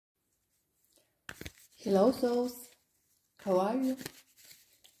Hello souls, how are you?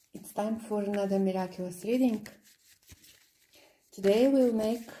 It's time for another miraculous reading. Today we'll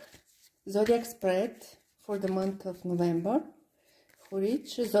make zodiac spread for the month of November for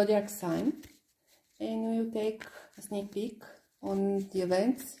each zodiac sign, and we'll take a sneak peek on the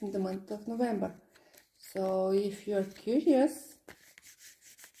events in the month of November. So if you're curious,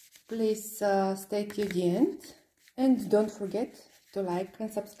 please stay till the end and don't forget to like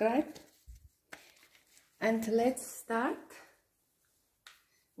and subscribe. And let's start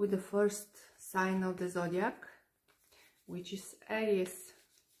with the first sign of the zodiac, which is Aries.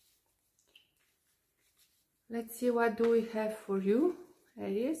 Let's see what do we have for you,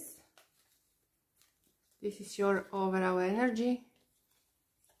 Aries. This is your overall energy.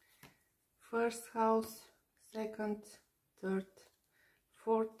 First house, second, third,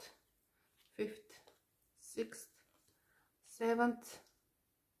 fourth, fifth, sixth, seventh,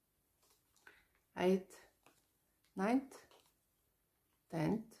 eighth, 9th,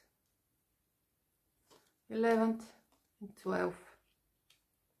 10th, 11th, and 12th.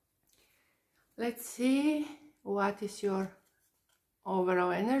 Let's see what is your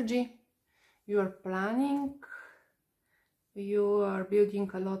overall energy. You are planning, you are building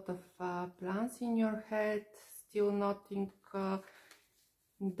a lot of plans in your head, still nothing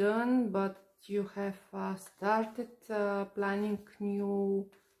done, but you have started planning new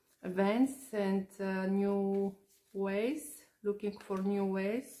events and new ways, looking for new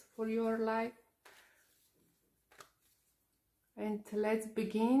ways for your life. And let's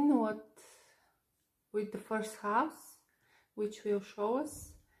begin with the first house, which will show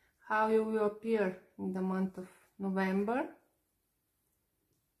us how you will appear in the month of November.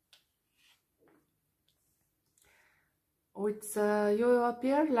 You will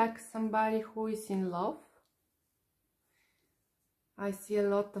appear like somebody who is in love. I see a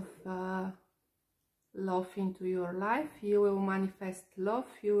lot of love into your life. You will manifest love.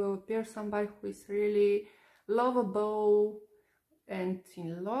 You will appear somebody who is really lovable and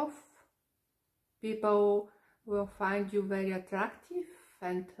in love. People will find you very attractive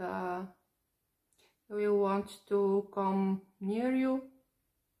and will want to come near you.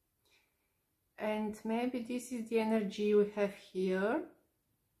 And maybe this is the energy you have here,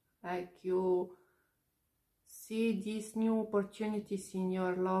 like you see these new opportunities in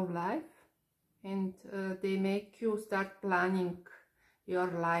your love life, and they make you start planning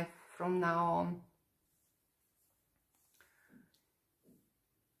your life from now on.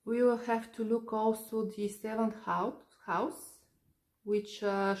 We will have to look also the 7th house, which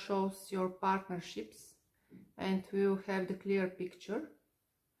shows your partnerships, and we will have the clear picture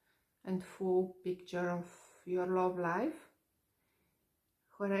and full picture of your love life.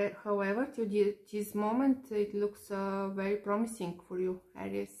 However, to this moment, it looks very promising for you,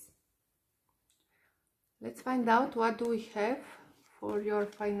 Aries. Let's find out what do we have for your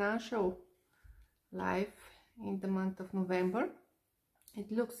financial life in the month of November.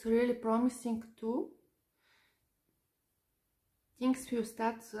 It looks really promising too. Things will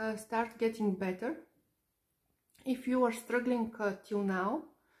start getting better. If you are struggling till now,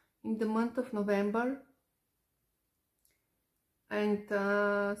 in the month of November, and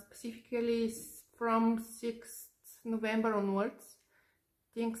specifically from 6th November onwards,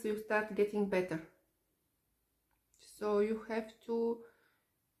 things will start getting better. So you have to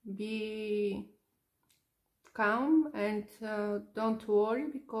be calm and don't worry,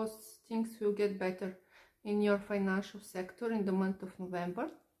 because things will get better in your financial sector in the month of November.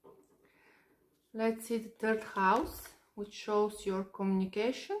 Let's see the 3rd house, which shows your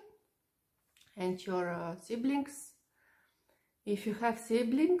communication and your siblings. If you have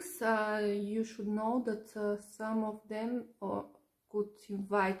siblings, you should know that some of them could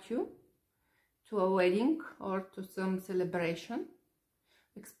invite you to a wedding or to some celebration.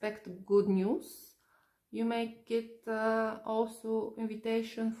 Expect good news. You may get also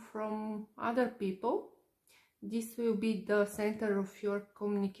invitation from other people. This will be the center of your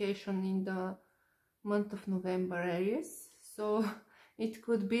communication in the month of November, Aries. So it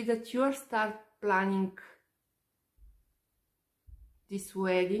could be that you start planning this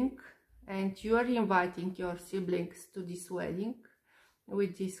wedding and you are inviting your siblings to this wedding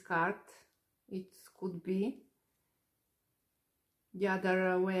with this card. It could be the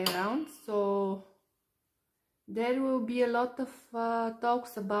other way around. So there will be a lot of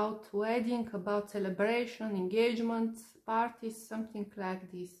talks about wedding, about celebration, engagements, parties, something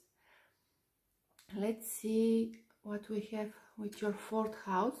like this. Let's see what we have with your 4th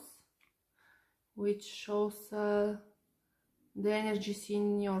house, which shows the energies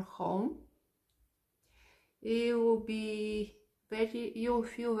in your home. You will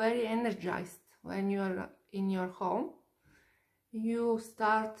feel very energized when you're in your home, you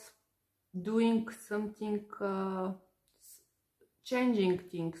start doing something, changing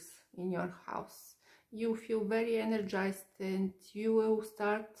things in your house. You feel very energized and you will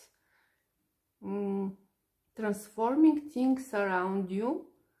start transforming things around you.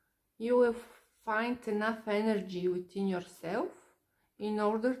 You will find enough energy within yourself in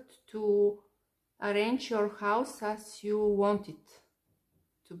order to arrange your house as you want it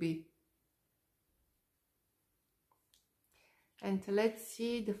to be. And let's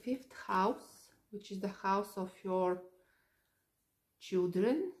see the 5th house, which is the house of your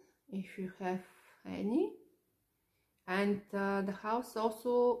children, if you have any, and the house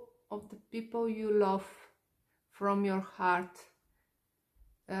also of the people you love from your heart.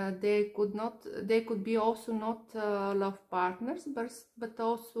 They could be also not love partners, but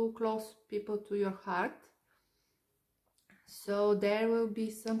also close people to your heart. So there will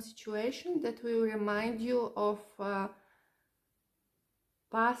be some situation that will remind you of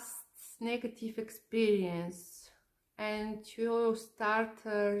past negative experience, and you will start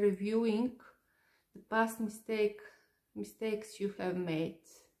reviewing the past mistakes you have made.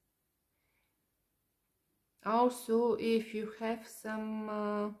 Also, if you have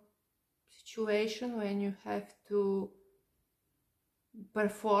some situation when you have to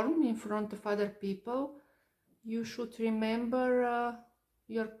perform in front of other people, you should remember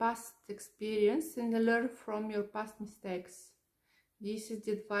your past experience and learn from your past mistakes. This is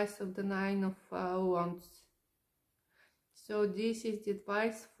the advice of the 9 of Wands. So this is the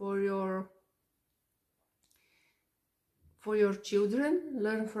advice for your children.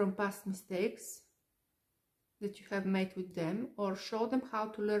 Learn from past mistakes that you have made with them, or show them how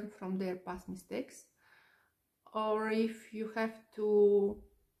to learn from their past mistakes. Or if you have to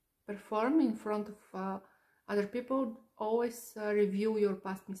perform in front of other people, always review your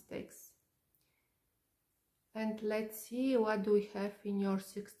past mistakes. And let's see, what do we have in your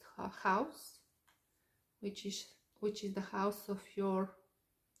 6th house, which is the house of your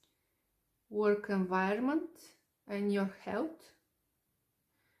work environment and your health.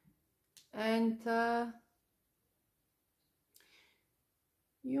 And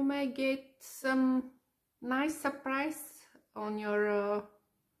you may get some nice surprise on your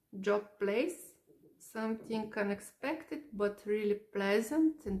job place, something unexpected but really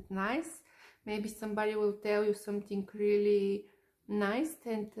pleasant and nice. Maybe somebody will tell you something really nice,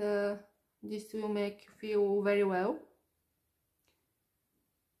 and this will make you feel very well.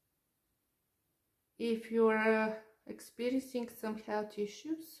 If you are experiencing some health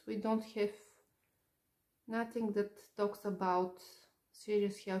issues, we don't have nothing that talks about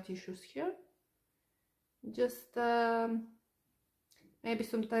serious health issues here. Just maybe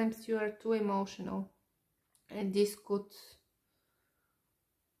sometimes you are too emotional, and this could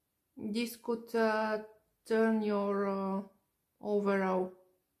turn your overall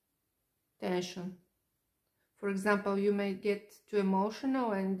tension. For example, you may get too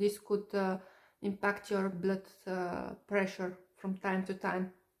emotional, and this could impact your blood pressure from time to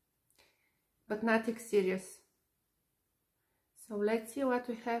time, but nothing serious. So let's see what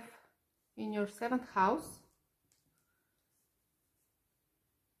we have in your 7th house.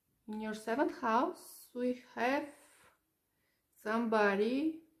 In your 7th house, we have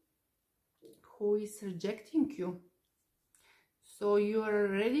somebody who is rejecting you. So you are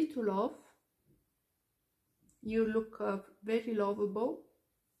ready to love. You look very lovable,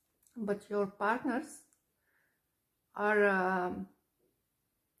 but your partners are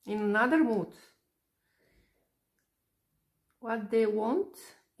in another mood. What they want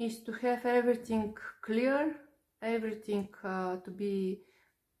is to have everything clear, everything to be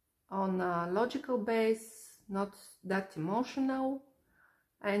on a logical base, not that emotional.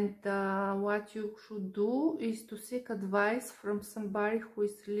 And what you should do is to seek advice from somebody who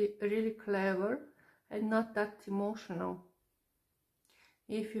is really clever and not that emotional.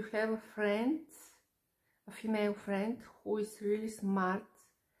 If you have a friend, a female friend who is really smart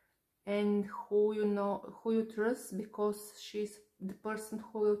and who you trust, because she's the person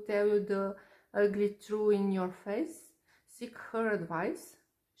who will tell you the ugly truth in your face, seek her advice.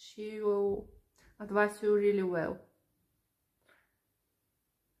 She will advise you really well.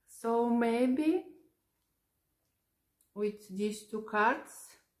 So maybe with these 2 cards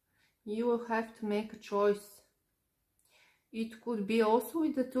you will have to make a choice. It could be also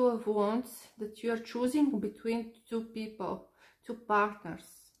with the 2 of Wands that you are choosing between 2 people, 2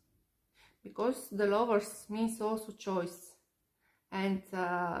 partners, because the Lovers means also choice, and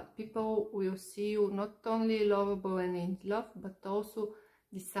people will see you not only lovable and in love, but also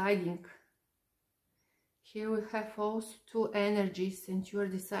deciding. Here we have also two energies and you are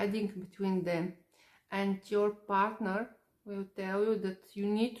deciding between them, and your partner will tell you that you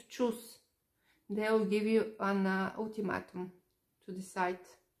need to choose. They will give you an ultimatum to decide.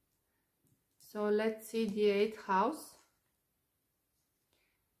 So let's see the 8th house,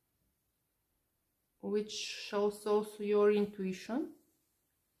 which shows also your intuition.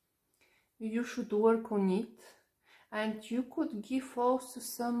 You should work on it, and you could give also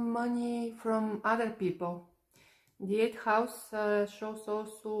some money from other people. The 8th house shows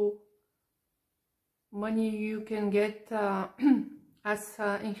also money you can get as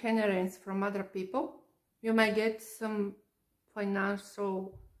inheritance from other people. You might get some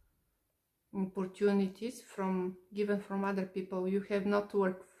financial opportunities given from other people. You have not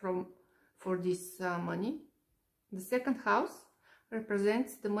worked for this money. The 2nd house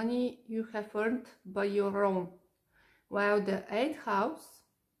represents the money you have earned by your own, while the 8th house,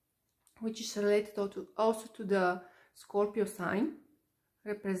 which is related also to the Scorpio sign,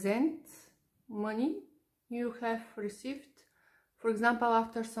 represents money you have received, for example,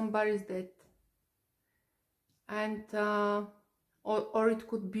 after somebody's death, and or it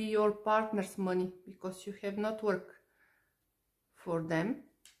could be your partner's money, because you have not worked for them,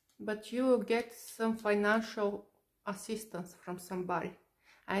 but you will get some financial assistance from somebody,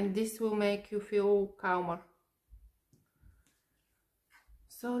 and this will make you feel calmer.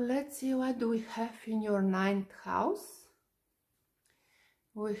 So let's see, what do we have in your 9th house?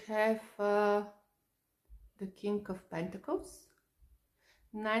 We have the King of Pentacles.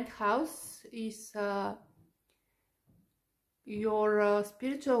 9th house is your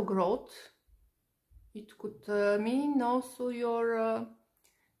spiritual growth. It could mean also your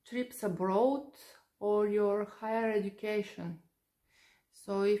trips abroad or your higher education.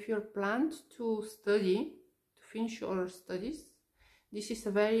 So if you're planned to study, to finish your studies, this is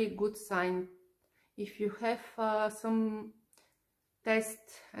a very good sign. If you have some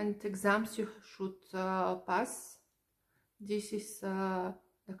tests and exams you should pass, this is the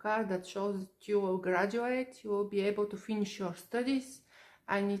card that shows that you will graduate, you will be able to finish your studies,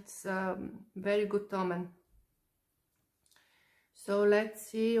 and it's a very good omen. So let's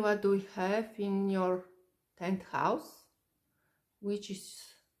see, what do we have in your 10th house, which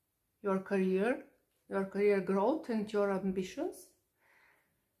is your career growth and your ambitions.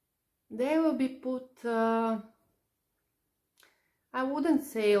 They will be put, I wouldn't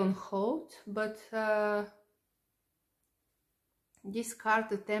say on hold, but this card,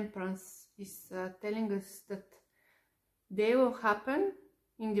 the Temperance, is telling us that they will happen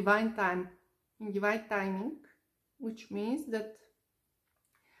in divine time, in divine timing, which means that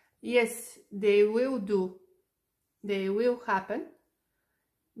yes, they will happen,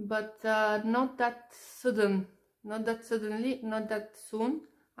 but not that suddenly, not that soon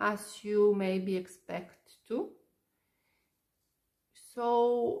as you maybe expect to.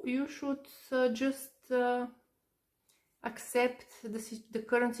 So you should just accept the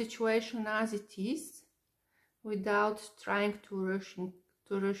current situation as it is, without trying to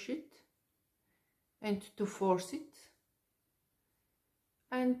rush it and to force it.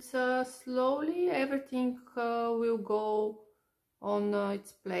 And slowly everything will go on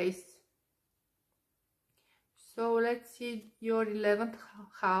its place. So let's see your 11th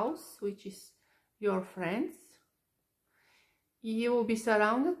house, which is your friends. You will be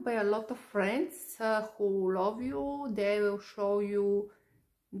surrounded by a lot of friends who love you. They will show you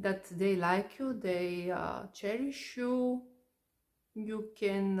that they like you, they cherish you. You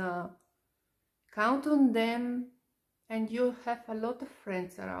can count on them, and you have a lot of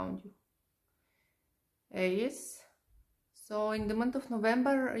friends around you. Aries. So in the month of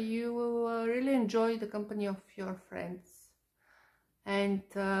November, you will really enjoy the company of your friends. And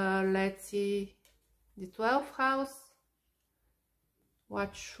let's see the 12th house.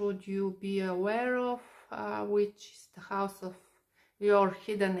 What should you be aware of? Which is the house of your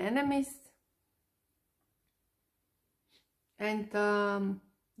hidden enemies. And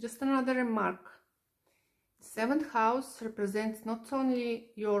just another remark. The 7th house represents not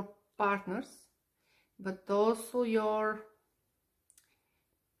only your partners, but also your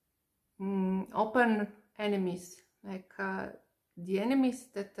open enemies, like the enemies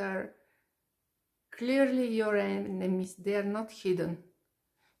that are clearly your enemies. They are not hidden.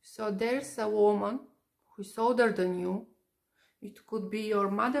 So there's a woman who is older than you. It could be your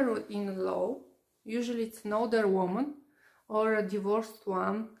mother-in-law. Usually it's an older woman, or a divorced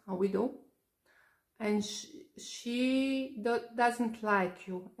one, a widow, and she doesn't like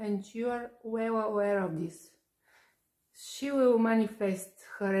you, and you are well aware of this. She will manifest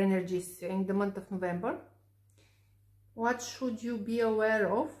her energies in the month of November. What should you be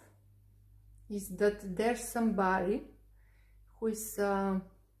aware of? is that there's somebody who is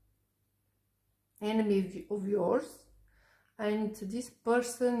enemy of yours, and this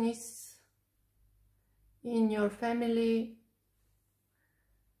person is in your family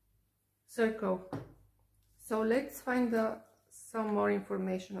circle. So let's find some more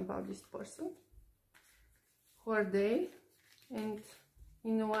information about this person. Who are they, and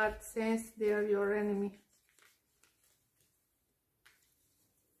in what sense they are your enemy?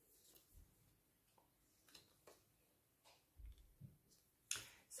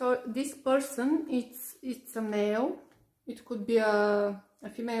 So this person, it's a male. It could be a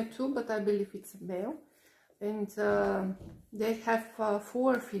female too, but I believe it's a male. And they have a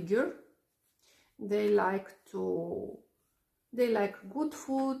full figure. They like good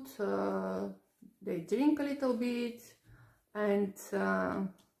food. They drink a little bit, and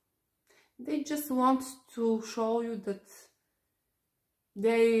they just want to show you that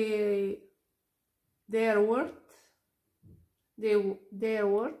their worth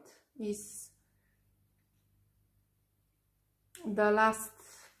is the last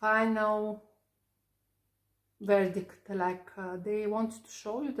final verdict. Like they want to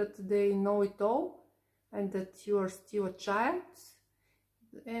show you that they know it all and that you are still a child,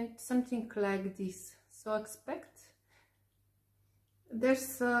 and something like this. So expect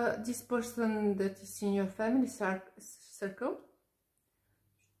there's this person that is in your family circle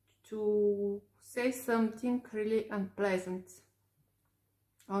to say something really unpleasant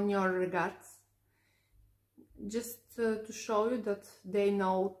on your regards, just to show you that they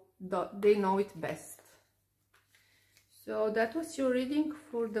know it best. So that was your reading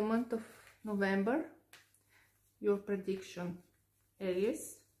for the month of November, your prediction,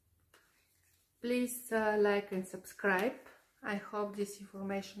 Aries. Please like and subscribe. I hope this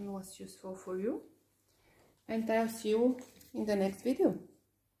information was useful for you, and I'll see you in the next video.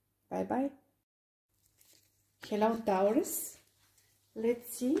 Bye bye. Hello Taurus.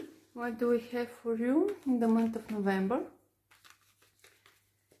 Let's see what do we have for you in the month of November.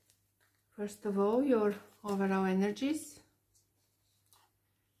 First of all, your overall energies.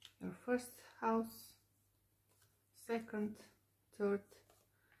 Your first house, second, third,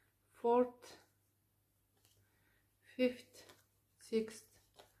 fourth, fifth, sixth,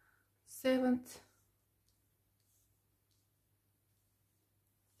 seventh,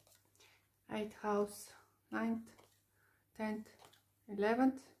 eighth house, 9th, 10th,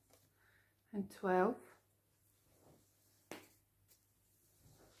 11th, and 12th.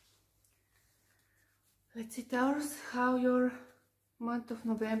 Let's see, Taurus, how your month of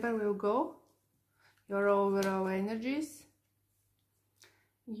November will go. Your overall energies.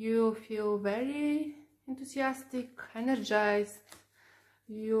 You feel very enthusiastic, energized.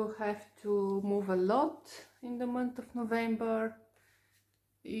 You have to move a lot in the month of November.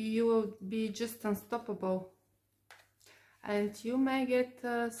 You will be just unstoppable, and you may get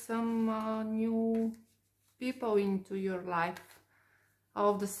some new people into your life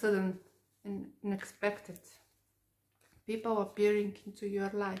all of a sudden, and unexpected people appearing into your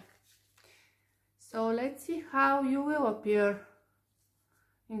life. So let's see how you will appear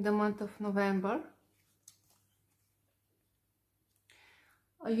in the month of November.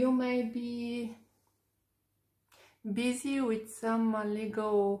 You may be busy with some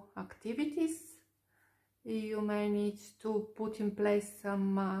legal activities. You may need to put in place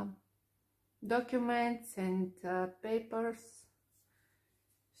some documents and papers.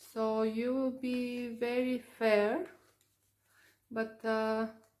 So you will be very fair, but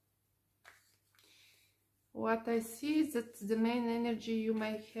what I see is that the main energy you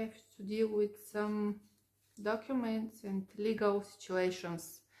may have to deal with some documents and legal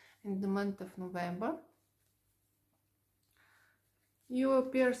situations in the month of November. You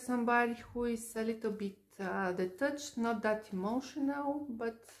appear somebody who is a little bit detached, not that emotional,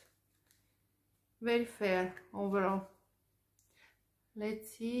 but very fair overall.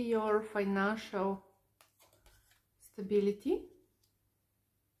 Let's see your financial stability.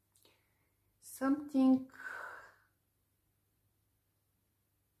 Something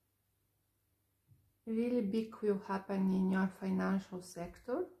really big will happen in your financial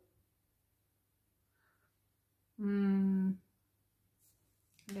sector.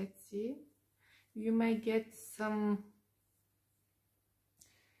 Let's see. You may get some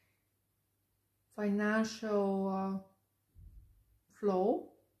financial flow,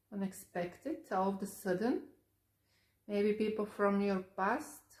 unexpected, all of a sudden. Maybe people from your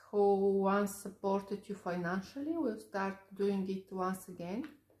past who once supported you financially will start doing it once again.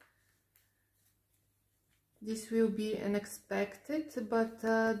 This will be unexpected, but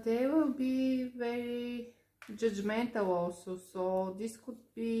they will be very judgmental also. So this could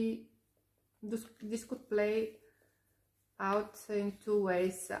be this could play out in two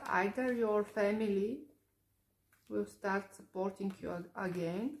ways. Either your family will start supporting you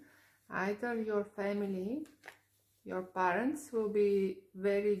again, either your family, your parents, will be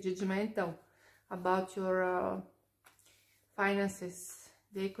very judgmental about your finances.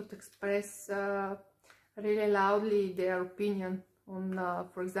 They could express really loudly their opinion on,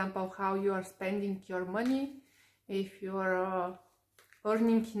 for example, how you are spending your money. If you are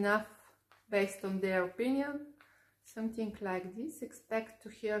earning enough based on their opinion, something like this, expect to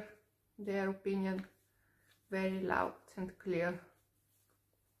hear their opinion very loud and clear.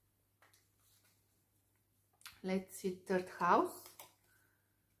 Let's see third house,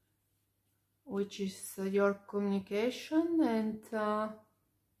 which is your communication and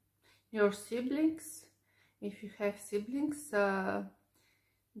your siblings. If you have siblings,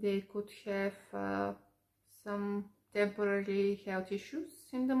 they could have some temporary health issues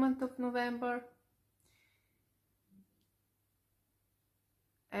in the month of November,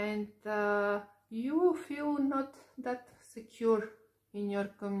 and you will feel not that secure in your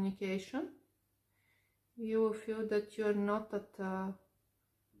communication. You will feel that you're not at the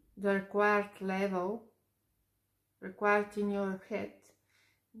required level, required in your head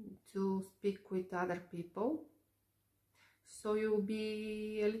to speak with other people. So you'll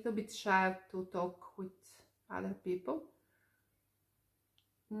be a little bit shy to talk with other people.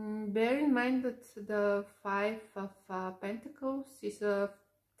 Bear in mind that the Five of Pentacles is a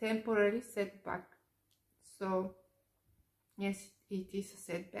temporary setback. So yes, it is a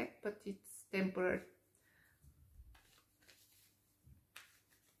setback, but it's temporary.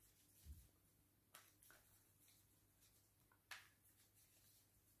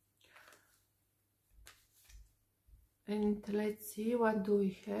 And let's see, what do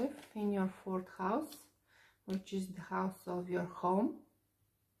we have in your fourth house, which is the house of your home.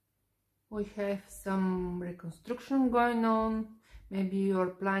 We have some reconstruction going on. Maybe you're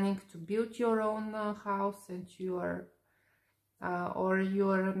planning to build your own house, and you are or you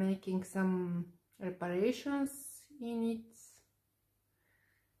are making some reparations in it.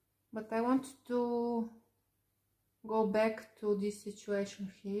 But I want to go back to this situation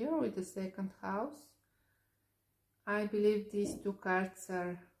here with the second house. I believe these two cards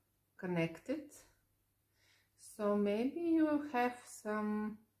are connected. So maybe you will have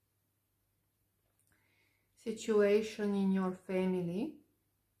some situation in your family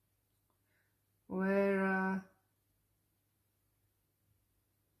where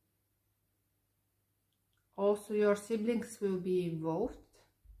also your siblings will be involved,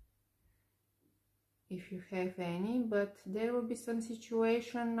 if you have any, but there will be some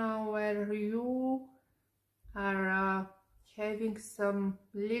situation now where you are having some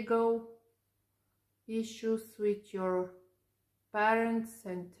legal issues with your parents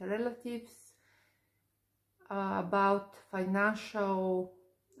and relatives about financial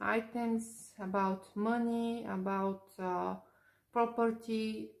items, about money, about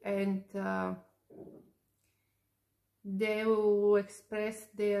property, and they will express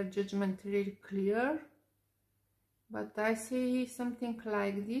their judgment really clear. But I see something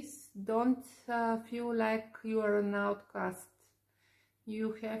like this. Don't feel like you are an outcast.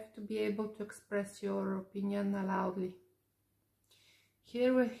 You have to be able to express your opinion loudly.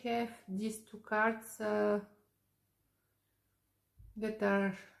 Here we have these two cards that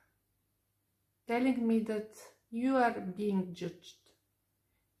are telling me that you are being judged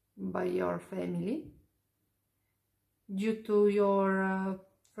by your family due to your,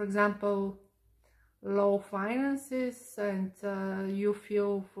 for example, low finances, and you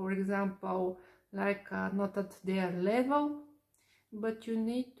feel, for example, like not at their level, but you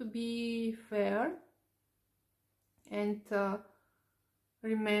need to be fair and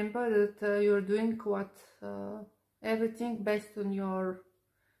remember that you're doing everything based on your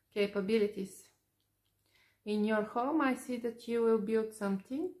capabilities. In your home, I see that you will build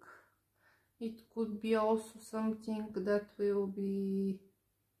something. It could be also something that will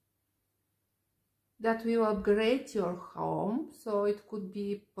upgrade your home. So it could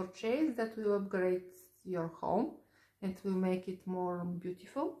be purchase that will upgrade your home and will make it more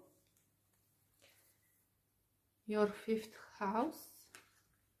beautiful. Your fifth house.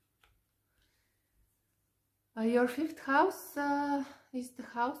 Your fifth house is the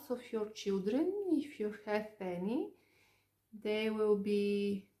house of your children. If you have any, they will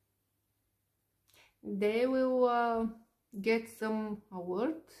get some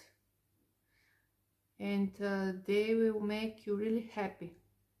award, and they will make you really happy.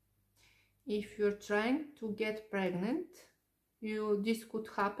 If you're trying to get pregnant, this could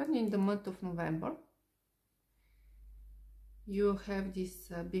happen in the month of November. you have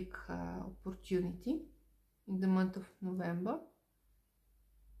this big opportunity in the month of November.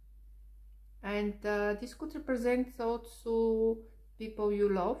 And this could represent also people you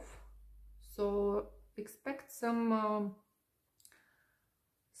love, so expect some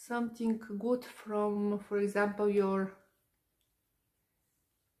something good from, for example, your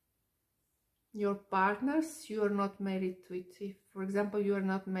partners you are not married with. If, for example, you are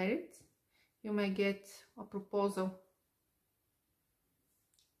not married, you may get a proposal.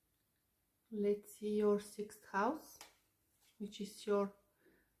 Let's see your 6th house, which is your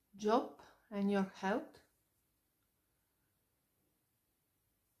job and your health.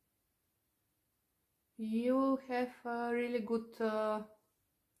 You have a really good,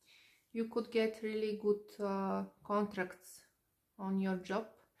 you could get really good contracts on your job.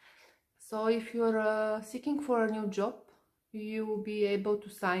 So if you're seeking for a new job, you will be able to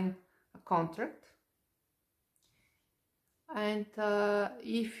sign a contract. And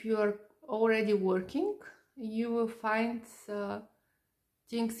if you're already working, you will find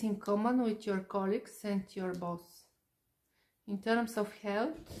things in common with your colleagues and your boss. In terms of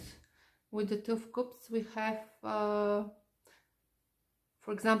health, with the 2 of Cups, we have, for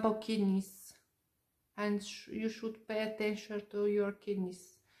example, kidneys, and you should pay attention to your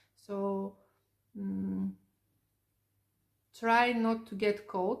kidneys. So try not to get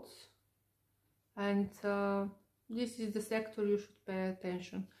colds, and this is the sector you should pay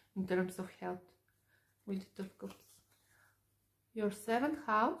attention in terms of health with the 2 of Cups. Your 7th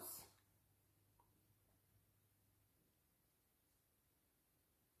house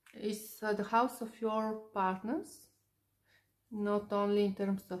is the house of your partners, not only in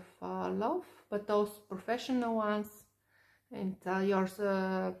terms of love, but also professional ones, and your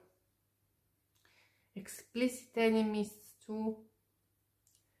explicit enemies too.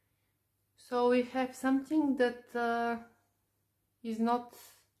 So we have something that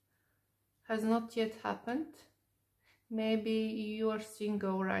has not yet happened. Maybe you are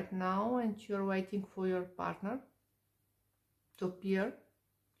single right now and you're waiting for your partner to appear.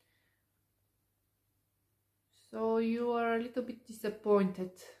 So you are a little bit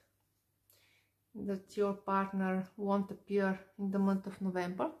disappointed that your partner won't appear in the month of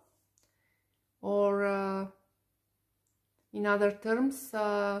November, or in other terms,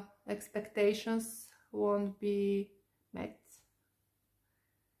 expectations won't be met.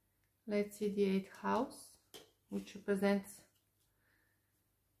 Let's see the 8th house, which represents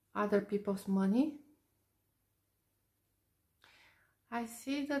other people's money. I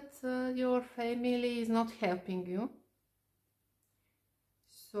see that your family is not helping you,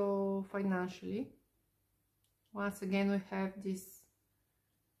 so financially. Once again, we have this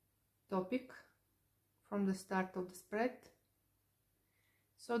topic from the start of the spread.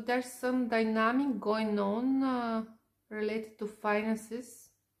 So there's some dynamic going on related to finances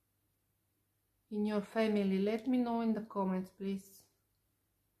in your family. Let me know in the comments, please,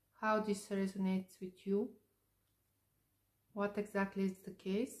 how this resonates with you, what exactly is the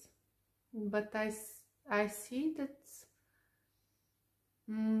case. But I see that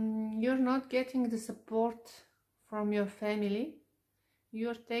you're not getting the support from your family.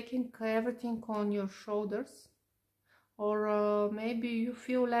 You're taking everything on your shoulders, or maybe you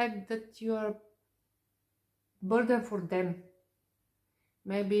feel like that you are burden for them.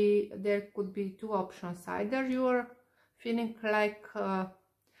 Maybe there could be 2 options. Either you are feeling like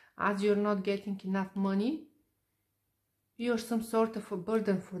as you're not getting enough money, you're some sort of a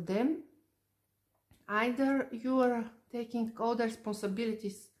burden for them. Either you are taking all the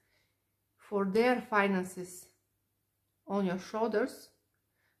responsibilities for their finances on your shoulders,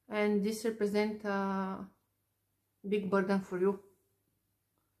 and this represents a big burden for you.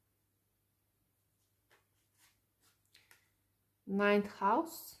 9th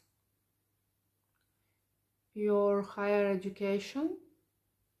house, your higher education.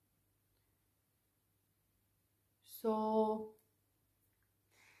 So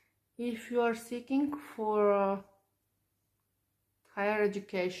if you are seeking for higher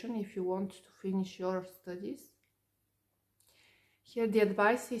education, if you want to finish your studies, here the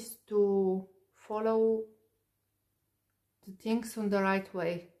advice is to follow the things on the right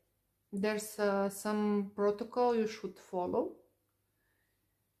way. There's some protocol you should follow.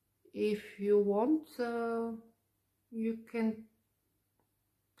 If you want, you can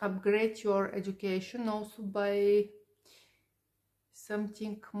upgrade your education also by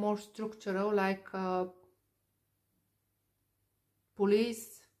something more structural, like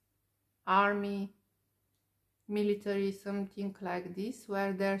police, army, military, something like this,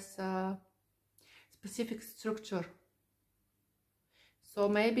 where there's a specific structure. So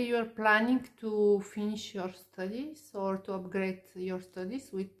maybe you are planning to finish your studies or to upgrade your studies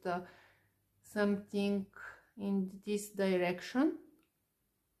with something in this direction.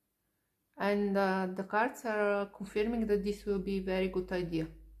 And the cards are confirming that this will be a very good idea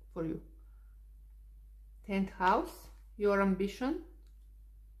for you. 10th house, your ambition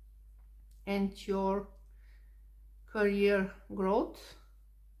and your career growth.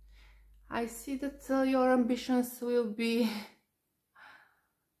 I see that your ambitions will be...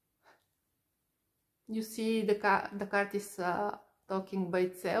 You see the card is talking by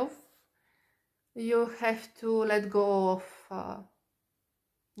itself. You have to let go of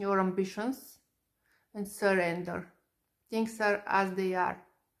your ambitions and surrender. Things are as they are.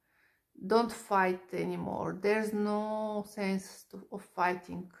 Don't fight anymore. There's no sense of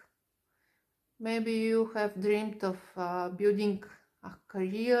fighting. Maybe you have dreamed of building a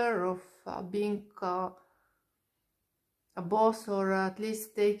career, of being a boss, or at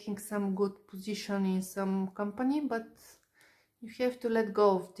least taking some good position in some company, but you have to let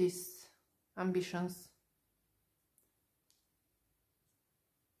go of these ambitions.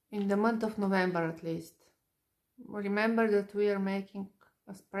 In the month of November at least. Remember that we are making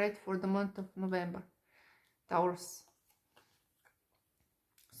a spread for the month of November, Taurus.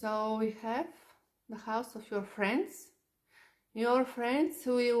 So we have the house of your friends. Your friends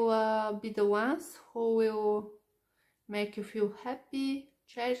will be the ones who will make you feel happy,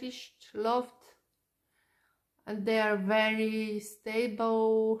 cherished, loved, and they are very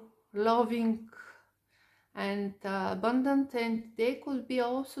stable, loving and abundant, and they could be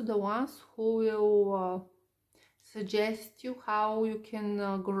also the ones who will suggest you how you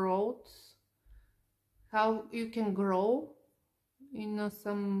can grow in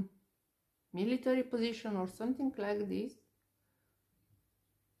some military position or something like this.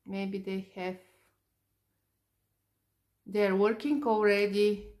 Maybe they're working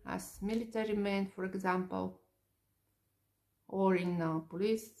already as military men, for example, or in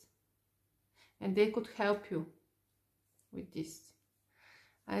police, and they could help you with this.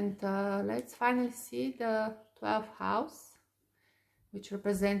 And let's finally see the 12th house, which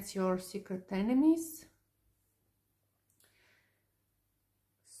represents your secret enemies.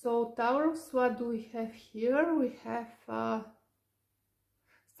 So Taurus, what do we have here? We have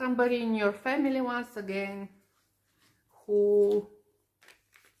somebody in your family once again who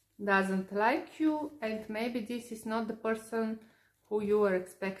doesn't like you, and maybe this is not the person who you were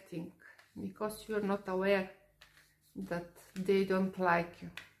expecting, because you're not aware that they don't like you.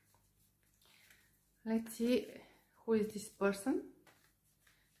 Let's see who is this person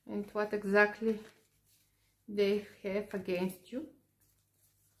and what exactly they have against you.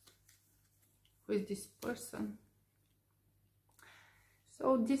 Who is this person?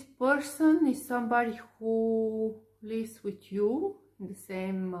 So this person is somebody who lives with you in the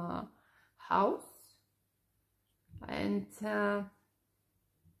same house, and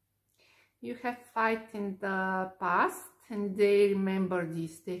you have fight in the past, and they remember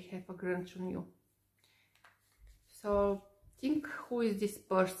this. They have a grudge on you. So think who is this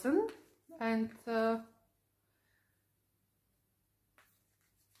person, and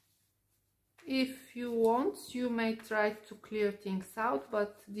if you want, you may try to clear things out,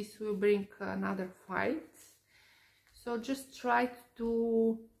 but this will bring another fight. So just try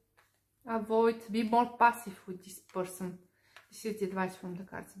to be more passive with this person. This is the advice from the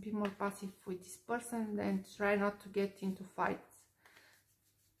cards. Be more passive with this person and try not to get into fights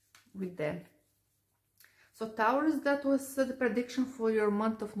with them. So Taurus, that was the prediction for your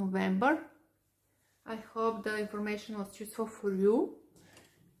month of November. I hope the information was useful for you.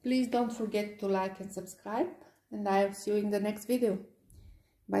 Please don't forget to like and subscribe, and I'll see you in the next video.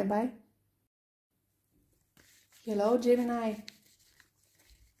 Bye bye. Hello Gemini.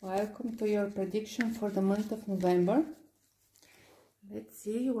 Welcome to your prediction for the month of November. Let's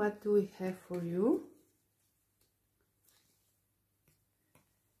see what do we have for you.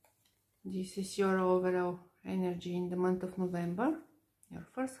 This is your overall energy in the month of November. Your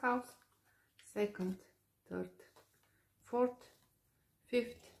first house, second, third, fourth,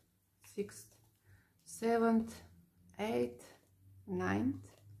 fifth, sixth, seventh, eighth, ninth,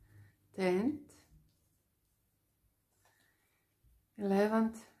 10th,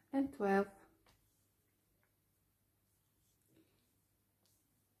 11th and 12th.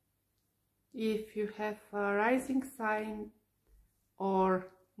 If you have a rising sign or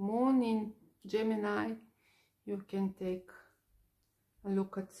moon in Gemini, you can take a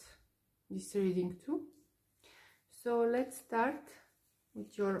look at this reading too. So let's start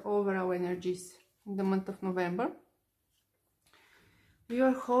with your overall energies in the month of November. You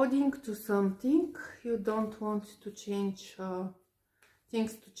are holding to something. You don't want to change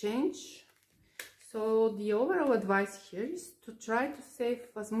things to change. So the overall advice here is to try to save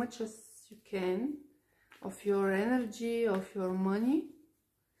as much as you can of your energy, of your money.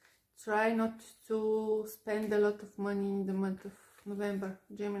 Try not to spend a lot of money in the month of November,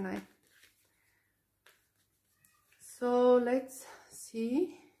 Gemini. So let's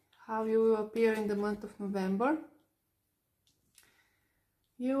see how you will appear in the month of November.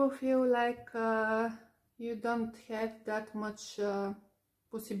 You will feel like you don't have that much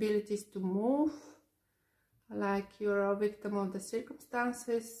possibilities to move, like you're a victim of the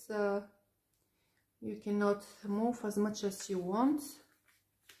circumstances. You cannot move as much as you want.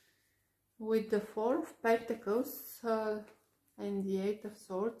 With the Four of Pentacles and the Eight of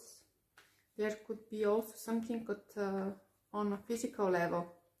Swords, there could be also something on a physical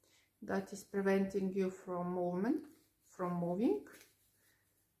level that is preventing you from moving.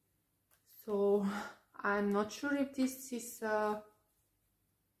 So I'm not sure if this is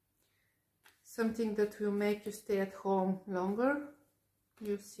something that will make you stay at home longer.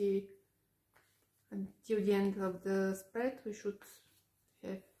 You see, until the end of the spread we should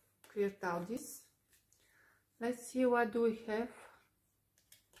have cleared out this. Let's see what do we have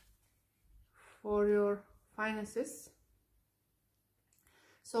for your finances.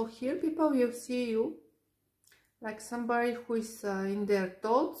 So here people will see you like somebody who is in their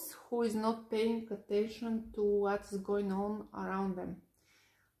thoughts, who is not paying attention to what's going on around them.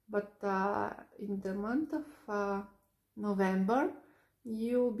 But in the month of November,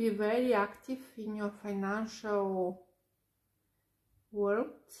 you'll be very active in your financial world.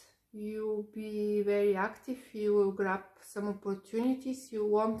 You'll be very active, you will grab some opportunities, you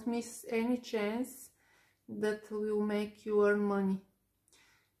won't miss any chance that will make you earn money.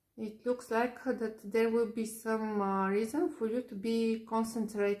 It looks like that there will be some reason for you to be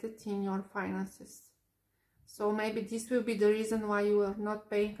concentrated in your finances. So maybe this will be the reason why you are not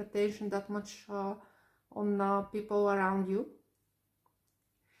paying attention that much on people around you.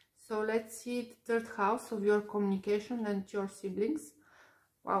 So let's see the third house of your communication and your siblings.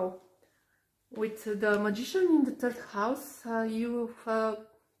 Wow, with the Magician in the third house, you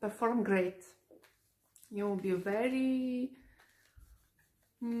perform great. You will be very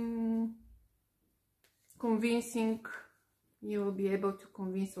convincing. You will be able to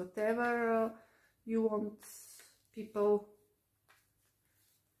convince whatever you want people.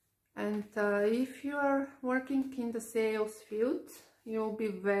 And if you are working in the sales field, you will be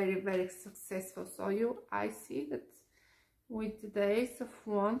very successful. So I see that with the Ace of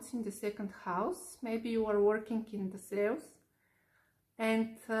Wands in the second house, maybe you are working in the sales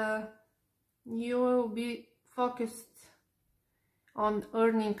and you will be focused on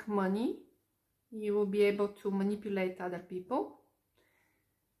earning money. You will be able to manipulate other people.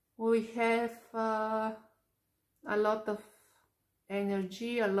 We have a lot of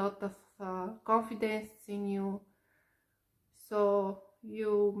energy, a lot of confidence in you. So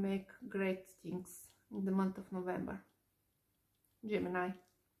you make great things in the month of November, Gemini.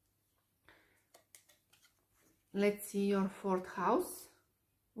 Let's see your fourth house,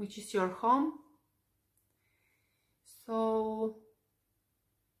 which is your home. So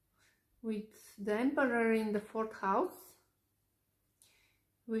with the Emperor in the fourth house,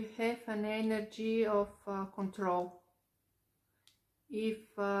 we have an energy of control. If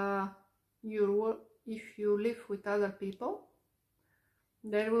you live with other people,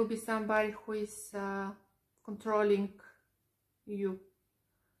 there will be somebody who is controlling you,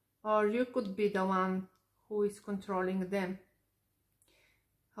 or you could be the one who is controlling them.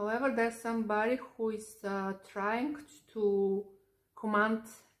 However, there's somebody who is trying to command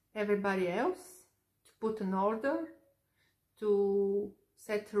everybody else, to put an order, to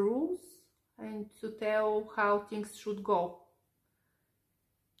set rules, and to tell how things should go.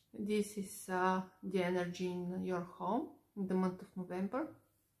 This is the energy in your home in the month of November.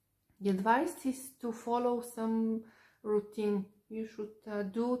 The advice is to follow some routine. You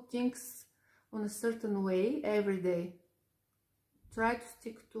should do things on a certain way every day. Try to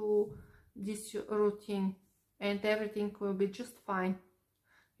stick to this routine and everything will be just fine.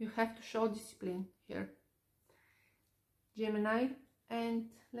 You have to show discipline here, Gemini. And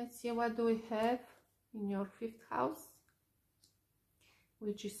let's see what do we have in your fifth house,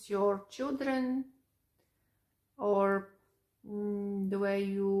 which is your children, or the way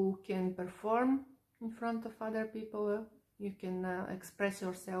you can perform in front of other people. You can express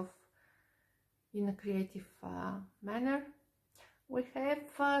yourself in a creative manner. We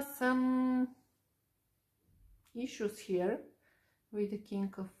have some issues here with the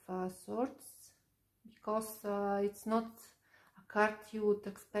King of Swords, because it's not a card you would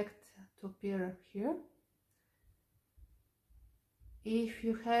expect to appear here. If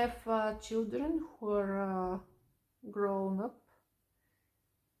you have children who are grown up,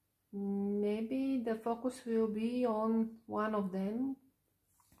 maybe the focus will be on one of them,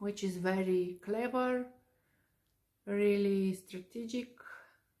 which is very clever, really strategic,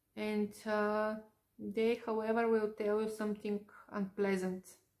 and they, however, will tell you something unpleasant.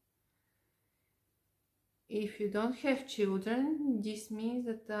 If you don't have children, this means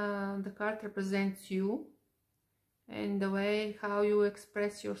that the card represents you and the way how you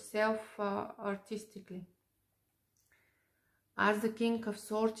express yourself artistically. As the King of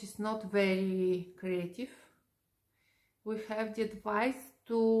Swords is not very creative, we have the advice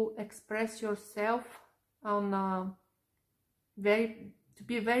to express yourself on to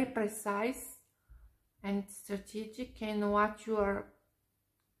be very precise and strategic in what you are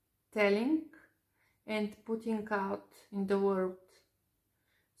telling and putting out in the world.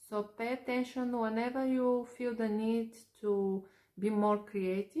 So pay attention whenever you feel the need to be more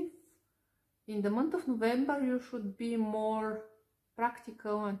creative. In the month of November, you should be more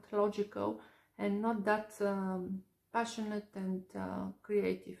practical and logical and not that passionate and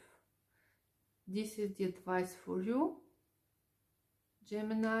creative. This is the advice for you,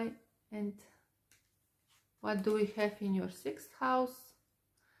 Gemini. And what do we have in your 6th house,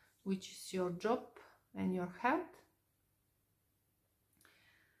 which is your job and your health?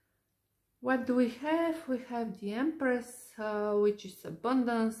 What do we have? We have the Empress, which is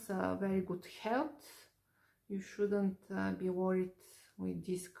abundance, very good health. You shouldn't be worried with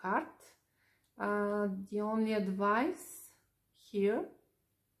this card. The only advice here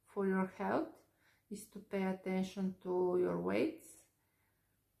for your health is to pay attention to your weights,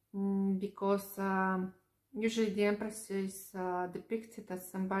 because usually the Empress is depicted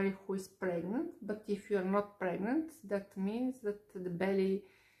as somebody who is pregnant, but if you are not pregnant, that means that the belly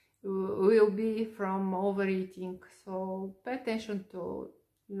will be from overeating. So pay attention to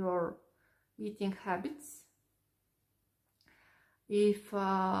your eating habits. If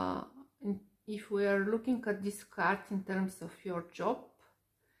we are looking at this card in terms of your job,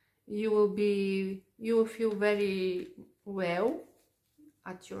 you will feel very well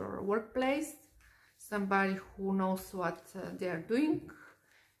at your workplace, somebody who knows what they are doing,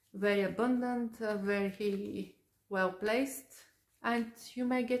 very abundant, very well placed, and you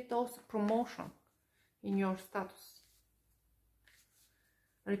may get also promotion in your status.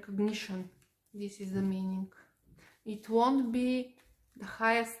 Recognition, this is the meaning. It won't be the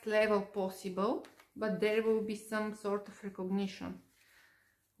highest level possible, but there will be some sort of recognition.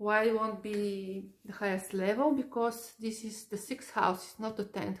 Why it won't be the highest level? Because this is the 6th house, it's not the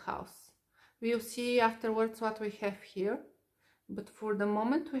 10th house. We'll see afterwards what we have here, but for the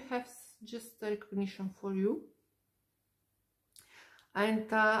moment we have just a recognition for you.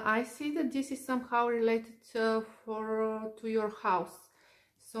 And I see that this is somehow related to your house.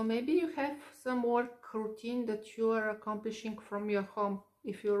 So maybe you have some work routine that you are accomplishing from your home,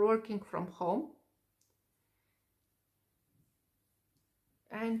 if you're working from home.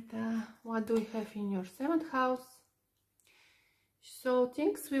 And what do we have in your 7th house? So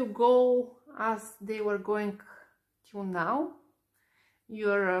things will go as they were going till now.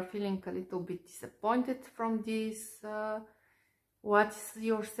 You're feeling a little bit disappointed from this. What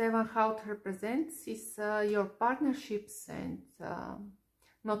your 7th house represents is your partnerships, and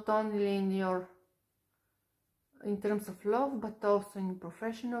not only in terms of love, but also in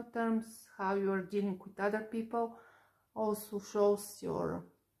professional terms, how you are dealing with other people. Also shows your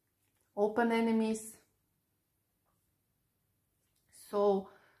open enemies. So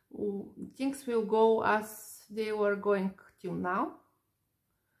things will go as they were going till now.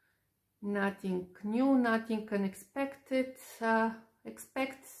 Nothing new, nothing unexpected.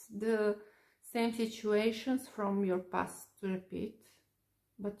 Expect the same situations from your past to repeat,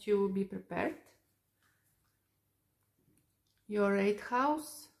 but you will be prepared. Your 8th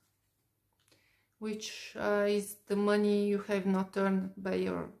house, which is the money you have not earned by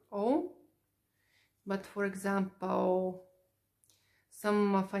your own, but for example,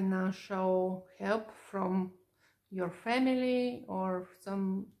 some financial help from your family, or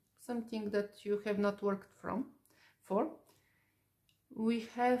something that you have not worked for. We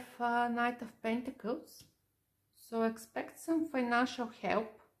have Knight of Pentacles, so expect some financial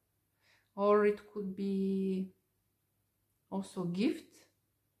help, or it could be also gift,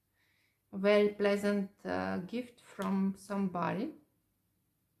 a very pleasant gift from somebody,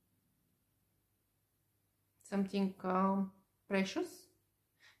 something precious.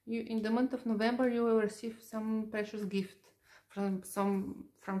 In the month of November you will receive some precious gift from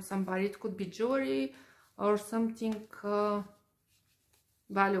somebody. It could be jewelry or something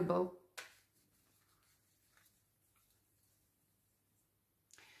valuable.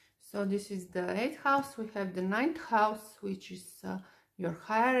 So this is the 8th house. We have the 9th house, which is your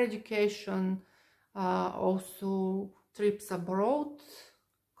higher education, also trips abroad,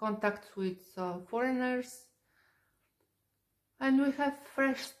 contact with foreigners. And we have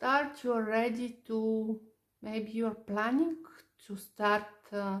fresh start. You're ready to, maybe you're planning to start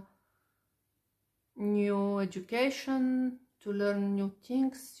new education, to learn new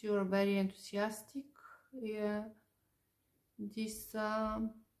things. You're very enthusiastic. Yeah. This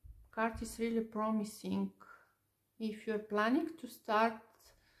card is really promising. If you're planning to start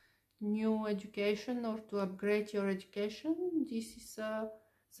new education or to upgrade your education, this is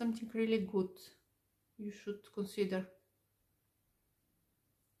something really good you should consider.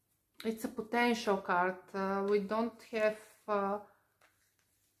 It's a potential card. We don't have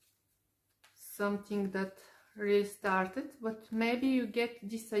something that really started, but maybe you get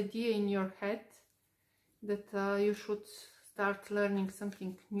this idea in your head that you should start learning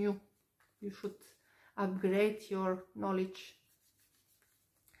something new. You should upgrade your knowledge.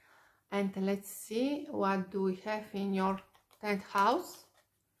 And let's see, what do we have in your 10th house,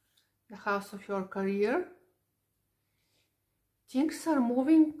 the house of your career. Things are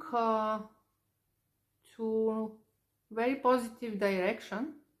moving to very positive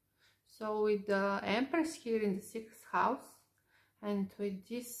direction. So with the Empress here in the 6th house, and with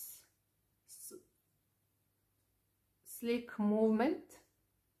this slick movement,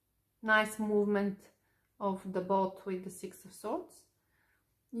 nice movement of the boat with the 6 of Swords,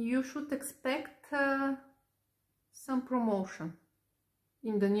 you should expect some promotion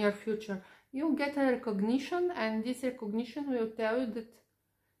in the near future. You get a recognition, and this recognition will tell you that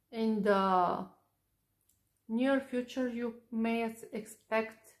in the near future you may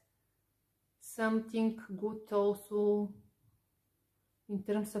expect something good also in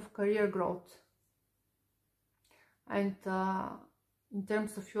terms of career growth and in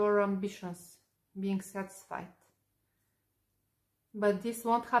terms of your ambitions being satisfied. But this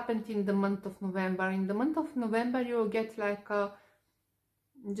won't happen in the month of November. In the month of November you will get like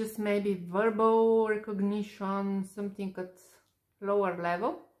just maybe verbal recognition, something at lower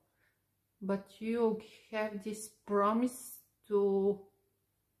level, but you have this promise to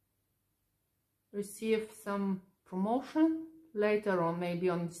receive some promotion later on, maybe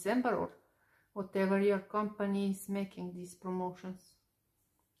on December or whatever your company is making these promotions.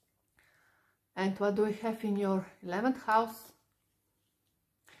 And what do we have in your 11th house?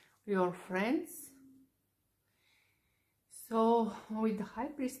 Your friends. So with the High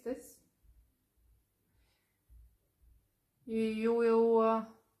Priestess, you will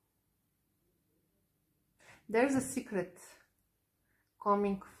there's a secret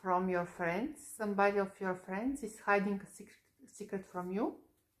coming from your friends. Somebody of your friends is hiding a secret from you,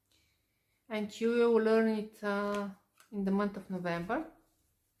 and you will learn it in the month of November.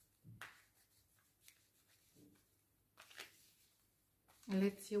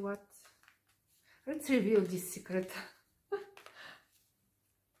 Let's see what, let's reveal this secret.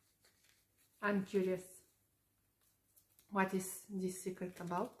 I'm curious, what is this secret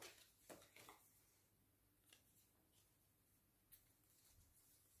about?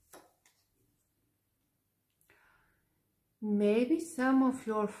 Maybe some of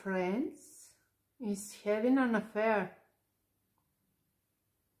your friends is having an affair.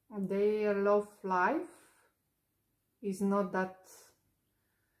 Their love life is not that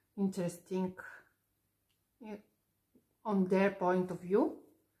interesting on their point of view,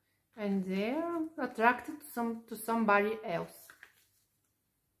 and they're attracted to somebody else.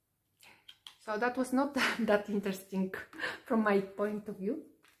 So that was not that interesting from my point of view,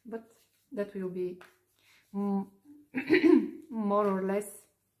 but that will be more or less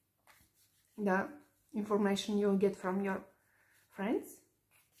the information you'll get from your friends.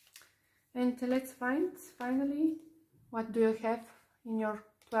 And let's find finally, what do you have in your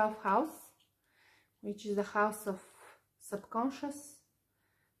 12th house, which is the house of subconscious,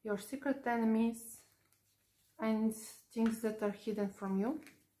 your secret enemies and things that are hidden from you.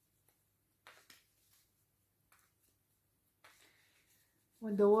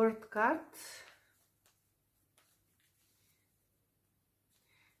 With the World card,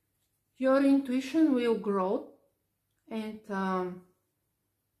 your intuition will grow, and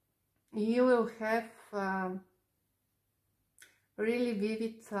you will have really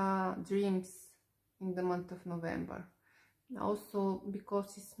vivid dreams in the month of November. Also,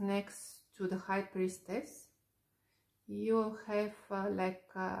 because it's next to the High Priestess, you will have like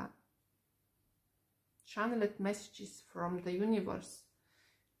channeled messages from the universe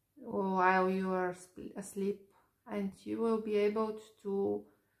while you are asleep, and you will be able to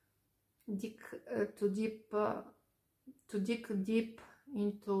dig deep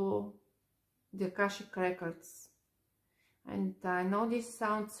into the Akashic records. And I know this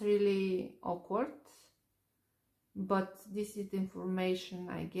sounds really awkward, but this is the information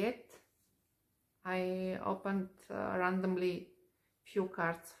I get. I opened randomly few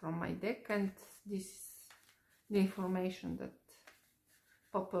cards from my deck, and this is the information that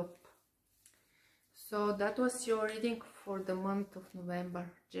pop up. So that was your reading for the month of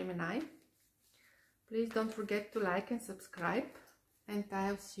November, Gemini. Please don't forget to like and subscribe, and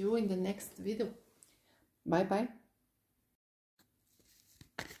I'll see you in the next video. Bye bye.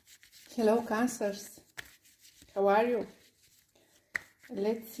 Hello Cancers, how are you?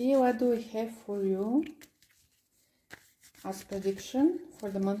 Let's see what do we have for you as prediction for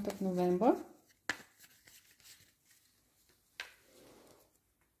the month of November.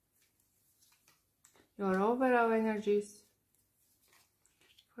 Your overall energies: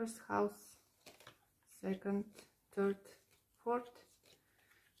 first house, second, third, fourth,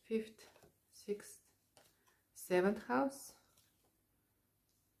 fifth, sixth, seventh house,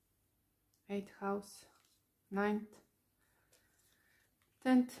 eighth house, ninth,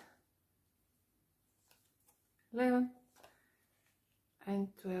 10th, 11th, and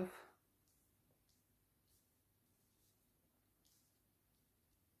 12th.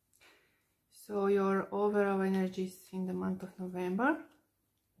 So your overall energies in the month of November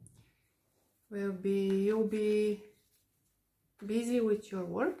will be, you'll be busy with your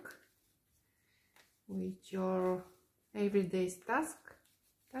work, with your everyday tasks,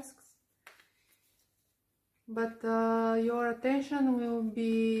 but your attention will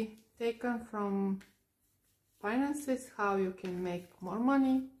be taken from finances, how you can make more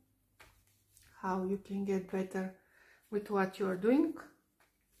money, how you can get better with what you're doing.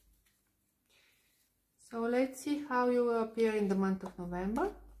 So let's see how you will appear in the month of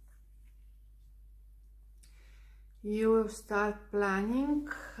November. You will start planning,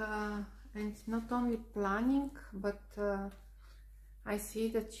 and not only planning, but I see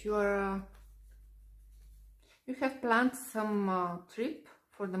that you have planned some trip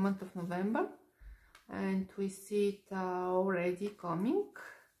for the month of November, and we see it already coming.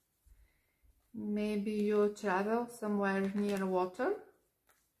 Maybe you travel somewhere near water,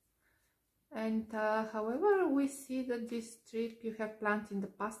 and however, we see that this trip you have planned in the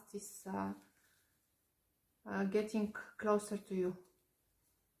past is getting closer to you.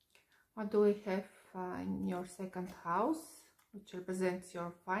 What do we have in your second house, which represents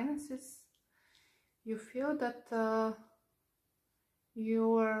your finances? You feel that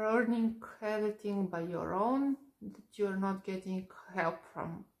you are earning everything by your own, that you're not getting help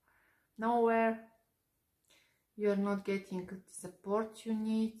from nowhere, you're not getting the support you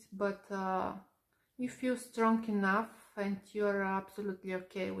need, but you feel strong enough and you're absolutely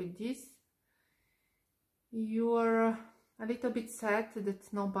okay with this. You're a little bit sad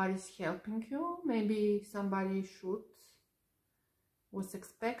that nobody's helping you. Maybe somebody was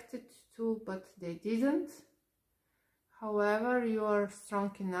expected to, but they didn't. However, you are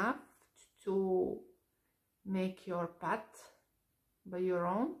strong enough to make your path by your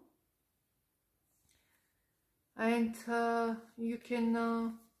own, and you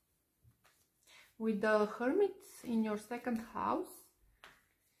can with the Hermit in your second house,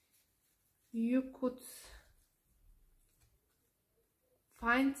 you could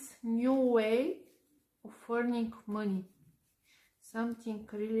find new way of earning money, something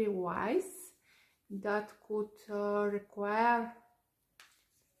really wise that could require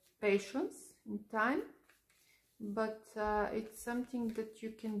patience in time, but it's something that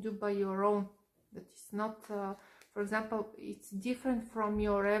you can do by your own, that is not for example, it's different from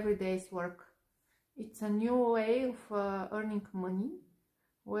your everyday's work. It's a new way of earning money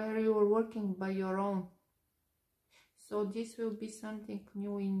where you are working by your own. So this will be something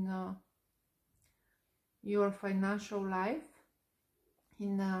new in your financial life,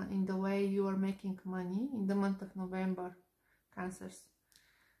 in the way you are making money in the month of November, Cancers.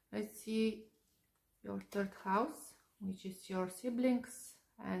 Let's see your third house, which is your siblings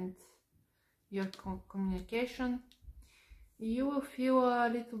and your communication. You will feel a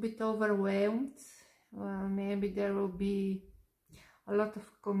little bit overwhelmed. Maybe there will be a lot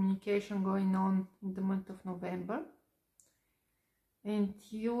of communication going on in the month of November, and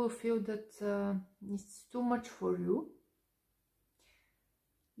you will feel that it's too much for you.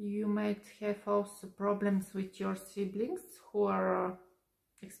 You might have also problems with your siblings who are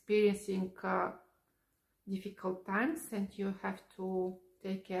experiencing difficult times, and you have to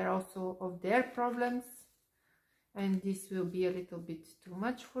take care also of their problems, and this will be a little bit too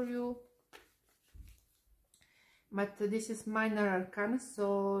much for you. But this is minor arcana,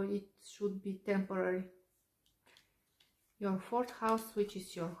 so it should be temporary. your fourth house, which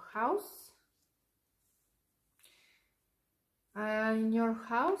is your house. In your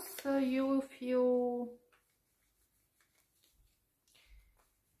house, you will feel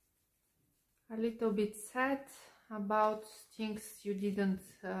a little bit sad about things you didn't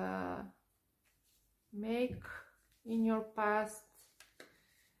make in your past.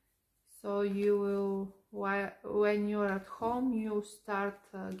 So you will, when you're at home, you start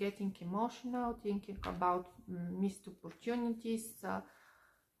getting emotional, thinking about missed opportunities,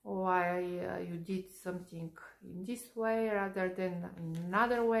 why you did something in this way rather than in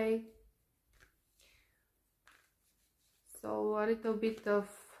another way. So a little bit of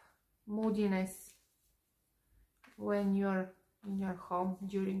moodiness when you're in your home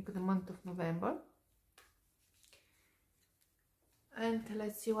during the month of November. And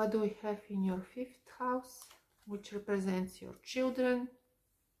let's see, what do we have in your fifth house, which represents your children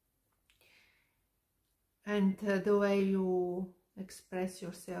and the way you express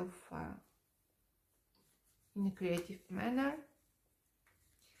yourself in a creative manner.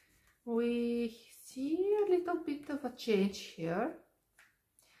 We see a little bit of a change here,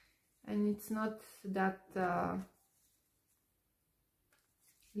 and it's not that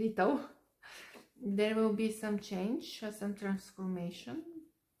little. There will be some change, some transformation.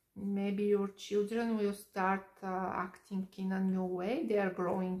 Maybe your children will start acting in a new way. They are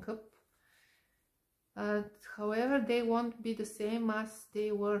growing up. However, they won't be the same as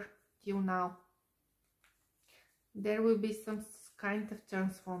they were till now. There will be some kind of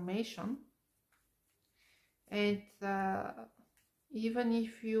transformation. And even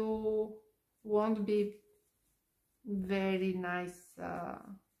if you won't be very nice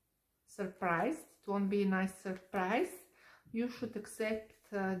surprised, it won't be a nice surprise, you should accept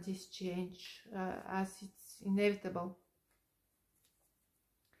this change as it's inevitable.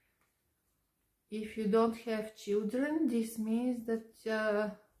 If you don't have children, this means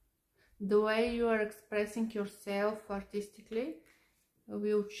that the way you are expressing yourself artistically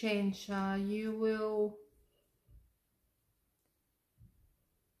will change. You will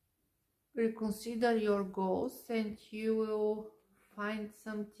reconsider your goals, and you will find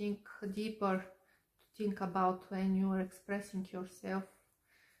something deeper to think about when you are expressing yourself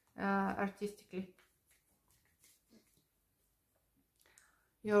artistically.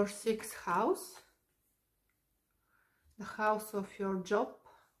 Your sixth house, the house of your job,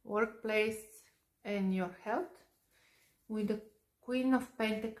 workplace and your health. With the Queen of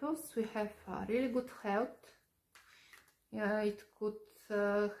Pentacles, we have really good health. It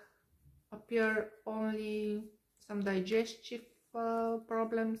could appear only some digestive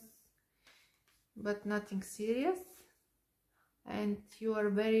problems, but nothing serious, and you are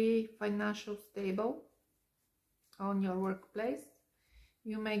very financially stable on your workplace.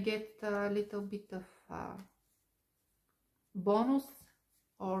 You may get a little bit of bonus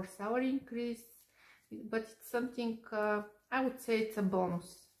or salary increase, but it's something, I would say it's a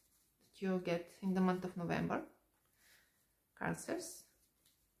bonus that you get in the month of November, Cancers.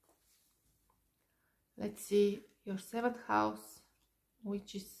 Let's see, your seventh house,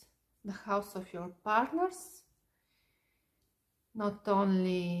 which is the house of your partners, not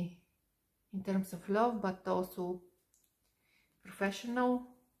only in terms of love, but also professional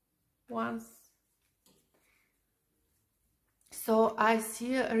ones. So I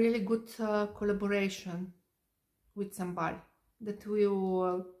see a really good collaboration with somebody that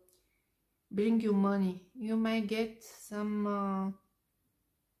will bring you money. You may get some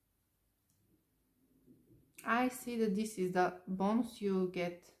I see that this is the bonus you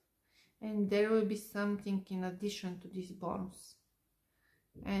get, and there will be something in addition to this bonus,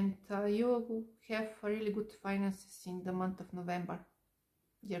 and you will have really good finances in the month of November,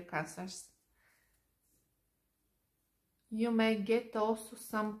 dear Cancers. You may get also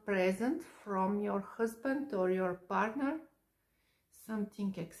some present from your husband or your partner,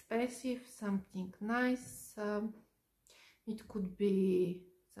 something expensive, something nice. It could be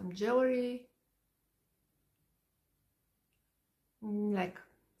some jewelry, like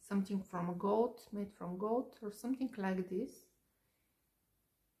something from gold, made from gold, or something like this.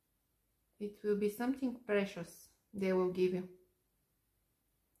 It will be something precious they will give you.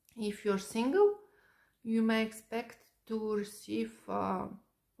 If you're single, you may expect to receive a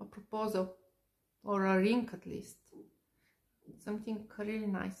proposal, or a ring at least, something really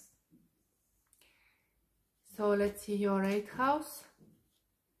nice. So let's see your eighth house.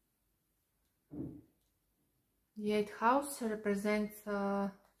 The eighth house represents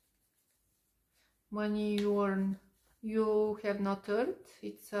money you earn, you have not earned.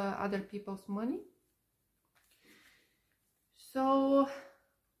 It's other people's money. So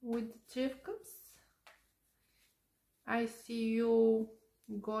with the Three of Cups, I see you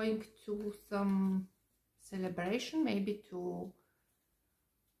going to some celebration, maybe to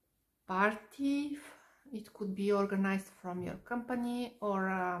party. It could be organized from your company,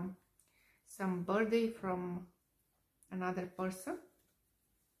 or some birthday from another person.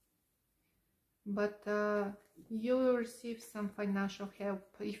 But you will receive some financial help.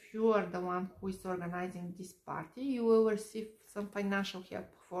 If you are the one who is organizing this party, you will receive some financial help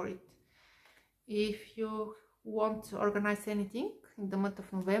for it. If you want to organize anything in the month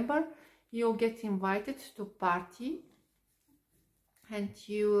of November, you'll get invited to party, and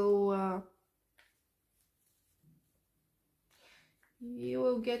you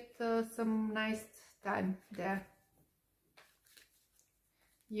will get some nice time there.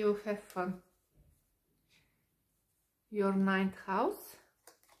 You have fun. Your 9th house,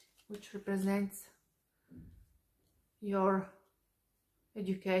 which represents your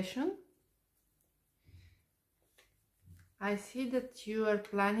education. I see that you are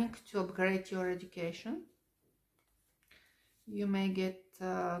planning to upgrade your education. You may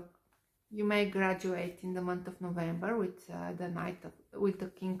graduate in the month of November with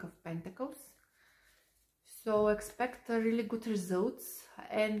the King of Pentacles. So expect really good results.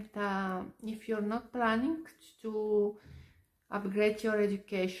 And if you're not planning to upgrade your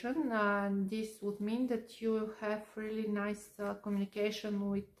education, this would mean that you will have really nice communication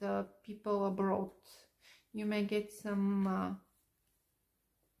with people abroad. You may get some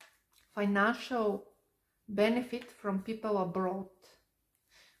financial benefit from people abroad.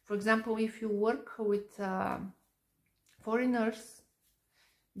 For example, if you work with foreigners,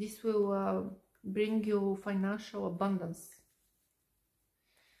 this will bring you financial abundance.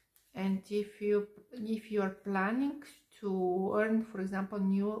 And if you are planning to learn, for example,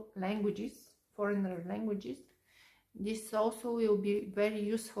 new languages, foreigner languages, this also will be very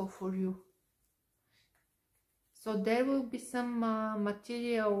useful for you. So there will be some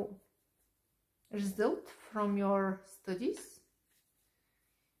material result from your studies,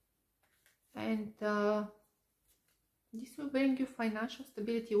 and this will bring you financial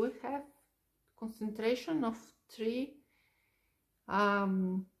stability. We have concentration of 3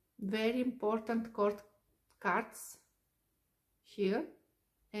 very important cards here,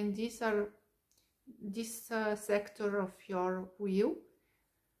 and these are this sector of your wheel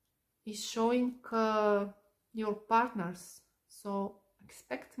is showing your partners. So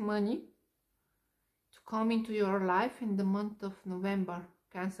expect money to come into your life in the month of November,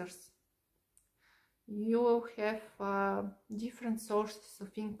 Cancers. You will have different sources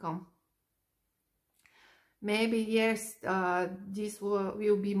of income. Maybe, yes, this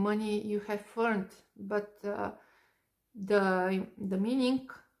will be money you have earned, but the meaning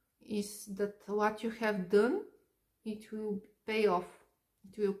is that what you have done, it will pay off,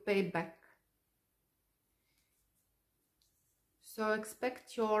 it will pay back. So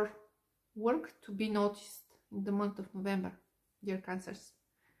expect your work to be noticed in the month of November, dear Cancers.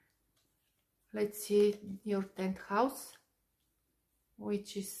 Let's see your 10th house,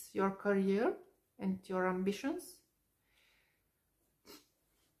 which is your career and your ambitions.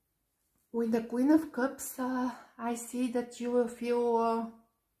 With the Queen of Cups, I see that you will feel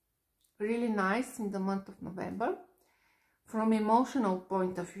really nice in the month of November. From emotional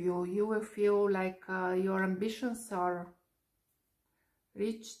point of view, you will feel like your ambitions are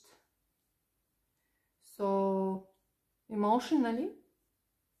reached. So emotionally,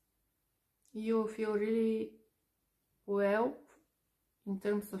 you feel really well in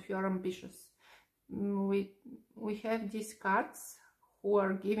terms of your ambitions. We have these cards who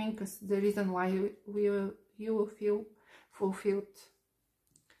are giving us the reason why you will feel fulfilled.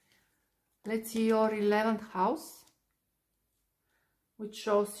 Let's see your 11th house, which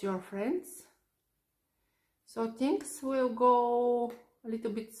shows your friends. So things will go a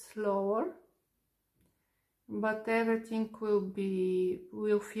little bit slower, but everything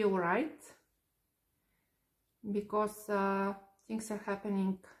will feel right, because things are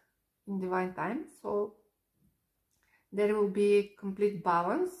happening in divine time. So there will be complete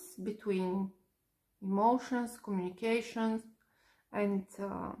balance between emotions, communications, and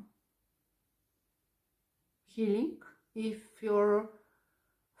healing. If your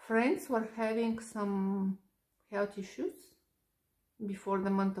friends were having some health issues before the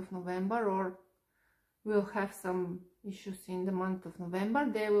month of November, or will have some issues in the month of November,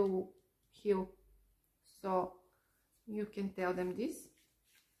 they will heal. So you can tell them this.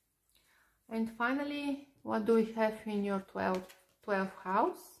 And finally, what do we have in your 12th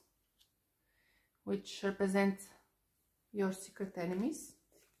house, which represents your secret enemies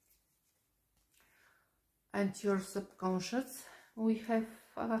and your subconscious? We have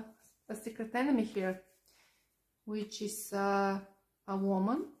a secret enemy here, which is a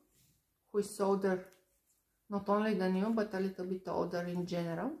woman who is older, not only than you, but a little bit older in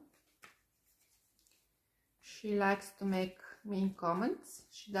general. She likes to make mean comments.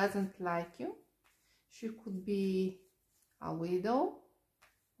 She doesn't like you. She could be a widow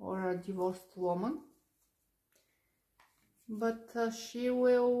or a divorced woman, but she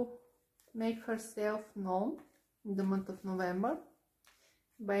will make herself known in the month of November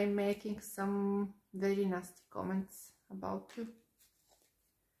by making some very nasty comments about you.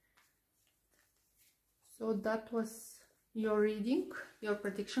 So that was your reading, your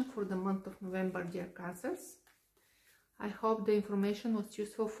prediction for the month of November, dear Cancers. I hope the information was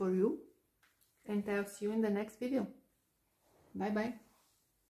useful for you, and I'll see you in the next video. Bye bye.